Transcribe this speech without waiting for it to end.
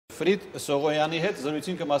Ֆրիդ Սողոյանի հետ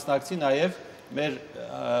զրույցին կմասնակցի նաև մեր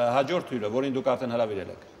հաջորդ հյուրը, որին դուք արդեն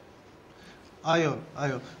հրավիրել եք։ Այո,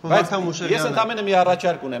 Բայց ես ընդամենը մի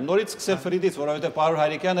առաջարկ ունեմ, նորից սկսել Ֆրիդից, որովհետև պարոն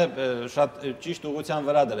Հայրիկյանը շատ ճիշտ ուղղության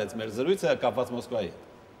վրա դրեց մեր զրույցը կապված Մոսկվայի։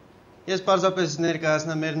 Ես պարզապես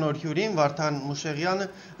ներկայացնեմ մեր նոր հյուրին, Վարդան Մուշեղյանը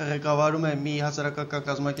ղեկավարում է մի հասարակական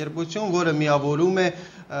կազմակերպություն, որը միավորում է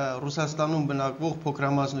Ռուսաստանում բնակվող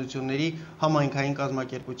փոքրամասնությունների համայնքային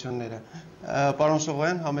կազմակերպությունները։ Պարոն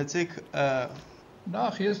Սողոյան, համեցեք։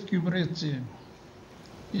 Նախ ես Գյումրեցի եմ,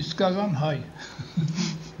 իսկական հայ։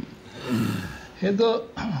 Հետո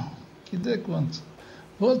գիտեք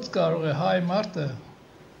ոնց կարող է հայ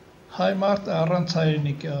մարդը առանց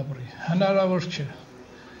հայրենիքի ապրի, հնարավոր չէ։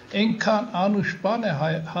 Այնքան անուշ բան է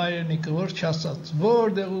հայրենիքը, որ չասած,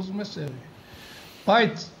 որտեղ ուզում ես եղի։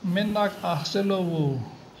 Բայց մենակ աղսելով ու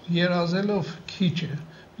երազելով քիչ է։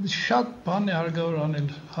 Շատ բան է հարկավոր անել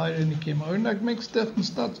հայրենիքի համար։ Օրինակ մենք ստեղ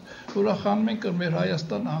նստած ուրախանում ենք, որ մեր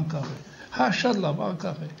Հայաստանը անկախ է։ Հա, շատ լավ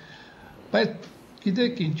անկախ է։ Բայց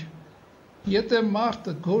գիտեք ինչ, եթե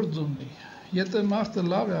մարդը գործ ունի, եթե մարդը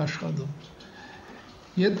լավ է աշխատում,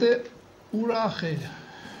 եթե ուրախ է,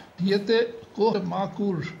 եթե կողը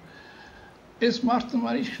մաքուր, այս մարդը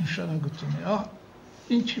մար ինչ նշանակություն է,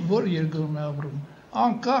 ինչ որ երկրում է ապրում,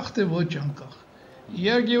 անկախ թե ոչ անկախ։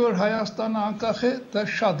 Երգի որ Հայաստանը անկախ է, դա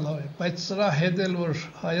շատ լավ է, բայց սրա հետ էլ որ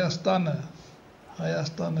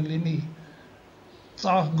Հայաստանը լինի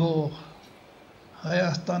ծաղկող,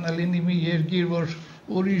 Հայաստանը լինի մի երկիր, որ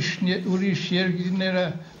ուրիշ երկիրները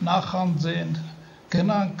նախանձեն,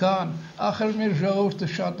 գնան կան, ախր մեր ժողովուրդը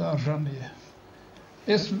շատ արժանի է։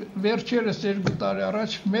 Ես վերջերս 2 տարի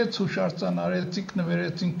առաջ մեծ հուշարձան արեցինք,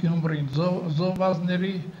 նվերեցինք Գյումրին,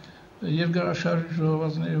 զոհվածների, երկրաշարժի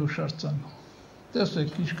զոհվածների հուշարձան։ Տեսեք,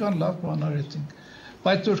 ինչքան լավ բան արեցինք։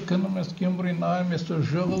 Բայց որ գնում ես Գյումրին, նայում ես, որ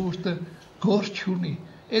ժողովուրդը գործ չունի։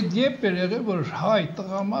 Այդ երբ էր եղել, որ հայ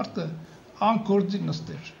տղամարդը անկորձի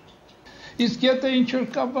նստեր։ Իսկ եթե ինչ-որ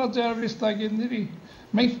կապված է արվեստագետների,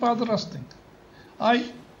 մենք պատրաստ ենք։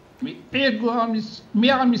 Մի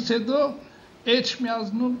ամիս հետո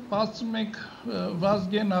Էջմիածնում բացում ենք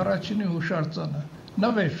Վազգեն առաջինի հուշարձանը,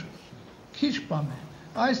 նվեր, քիչ բան է,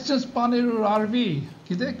 այսպես բաներ որ արվի,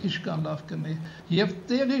 գիտեք ինչքան լավ կնի, և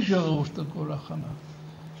տեղի ժողովուրդը կուրախանա,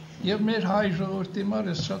 և մեր հայ ժողովրդի համար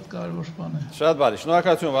էս շատ կարևոր բան է։ Շատ բարի,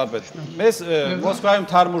 շնորհակալություն վարպետ։ Մեզ Մոսկվայում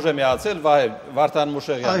թարմուժ է միացել Վարդան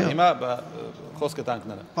Մուշեղյանը, հիմա խոսքը տանք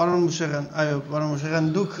նրան։ Պարոն Մուշեղյան, այո, պարոն Մուշեղյան,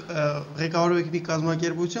 դուք ղեկավարում եք մի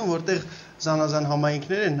կազմակերպություն, որտեղ զանազան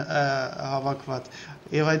համայնքներ են հավաքված,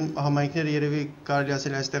 եւ այդ համայնքները երևի կարելի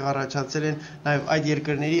ասել այստեղ առաջացել են նաեւ այդ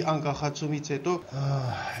երկրների անկախացումից հետո։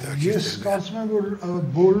 Ես կարծում եմ, որ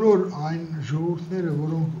բոլոր այն ժողովուրդները,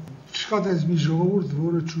 որոնք չկա դες մի ժողովուրդ,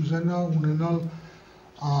 որը չուզենա ունենալ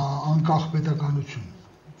անկախ պետականություն,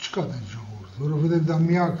 չկա դες ժողովուրդ, որովհետեւ դա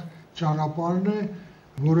միակ ճանապարհն է,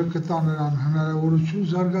 որը կտա նրան հնարավորություն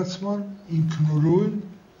զարգացման ինքնուրույն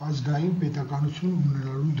ազգային պետականություն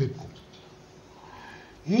ունենալու դեպքում։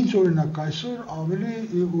 Ինչ օրինակ այսօր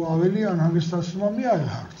ավելի անհանգստացնում է մի այլ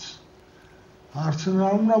հարց։ Հարցը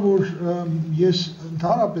նրանումն է, որ ես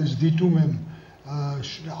ընդհանրապես դիտում եմ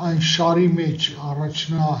այն շարի մեջ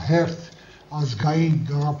առաջնահերթ ազգային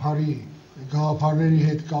գաղափարների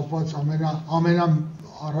հետ կապված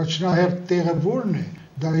ամենաառաջնահերթ տեղը որն է,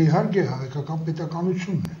 դա իհարկե հայկական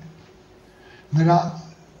պետականությունն է։ Նրա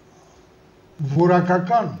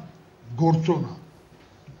որակական գործոնը,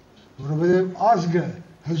 որովհետև ազգը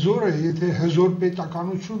հզոր է, եթե հզոր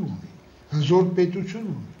պետականություն ունի, հզոր պետություն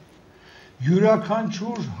ունի,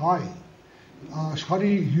 յուրաքանչյուր հայ,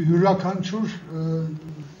 աշխարհի յուրաքանչյուր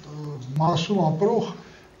մասում ապրող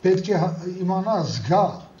պետք է իմանա զգա,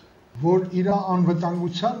 որ իր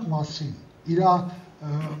անվտանգության մասին, իր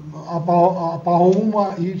ապահովում է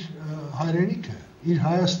իր հայրենիքը, իր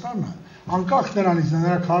Հայաստանը, անկախ նրանից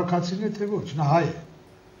նրա քաղաքացին է թե ոչ, նա հայ է։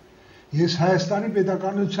 Ես Հայաստանի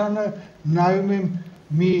պետականությանը նայում եմ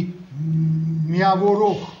մի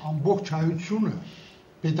միավորող ամբողջ հայությունը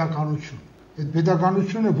պետականություն։ Այդ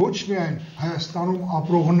պետականությունը ոչ միայն Հայաստանում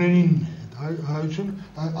ապրողներին է,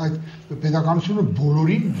 այդ պետականությունը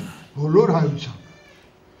բոլորին է, բոլոր հայության։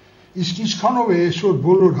 Իսկ ինչքանով է այսօր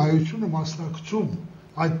բոլոր հայությունը մասնակցում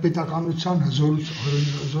այդ պետականության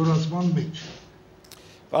հզորացման մեջ։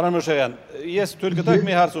 Պարոն Մուշեղյան, ես թույլ կտակ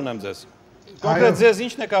մի հարց ունեմ ձեզ։ Կոնկրետ ձեզ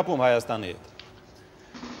ինչն է կապում Հայաստանի հետ։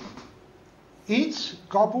 Ինձ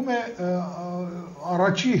կապում է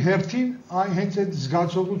առաջի հերթին այն հենց այդ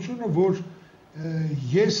զգացողությունը, որ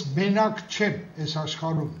ես մենակ չեմ այս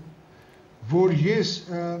աշխարհում, որ ես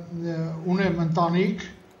ունեմ ընտանիք,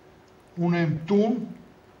 ունեմ տուն,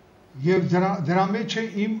 Եվ դրա մեջ է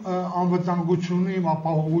իմ անվտանգությունը, իմ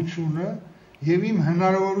ապահովությունը եւ իմ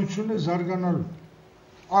հնարավորությունը զարգանալու։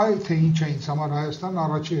 Այ թե ինչ է ինձ համար Հայաստան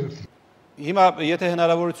առաջի հերթին։ Հիմա եթե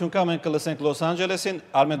հնարավորություն կա, մենք կլսենք Լոս Անջելեսին,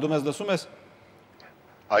 Արմեն դու մեզ լսում ես։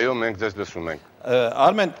 Այո, մենք ձեզ լսում ենք։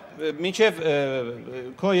 Արմեն, մինչև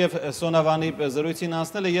քո եւ Սոնավանի զրույցին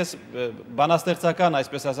անցնելը ես բանաստեղծական,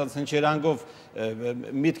 այսպես ասած, հնչերանգով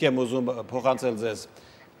միտք եմ ուզում փոխանցել ձեզ։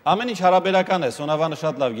 Ամեն ինչ հարաբերական է, Սոնավանը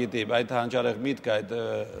շատ լավ գիտի այդ հանճարեղ միտքը, այդ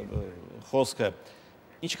խոսքը։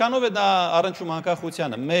 Ինչքանով է դա առնչում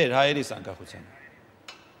անկախությանը, մեր հայերիս անկախությանը։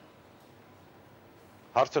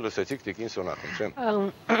 Հարցը լսեցիք Տիկին Սոնա,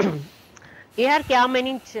 խնդրեմ։ Իհարկե ամեն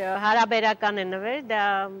ինչ հարաբերական է նվեր, դա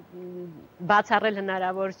բացառել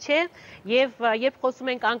հնարավոր չէ, եւ երբ խոսում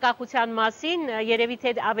ենք անկախության մասին, երևի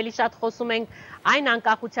թե ավելի շատ խոսում ենք այն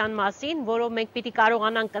անկախության մասին, որով մենք պիտի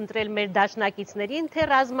կարողանանք ընտրել մեր դաշնակիցներին, թե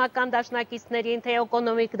ռազմական դաշնակիցներին, թե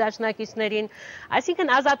էկոնոմիկ դաշնակիցներին,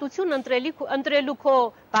 այսինքն ազատություն ընտրելու քո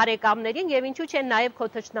բարեկամներին եւ ինչու՞ չէ նաեւ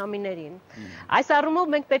քո թշնամիներին։ Այս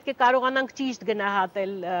առումով մենք պետք է կարողանանք ճիշտ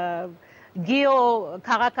գնահատել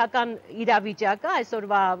գեոքաղաքական իրավիճակը,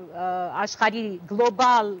 այսօրվա աշխարհի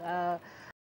գլոբալ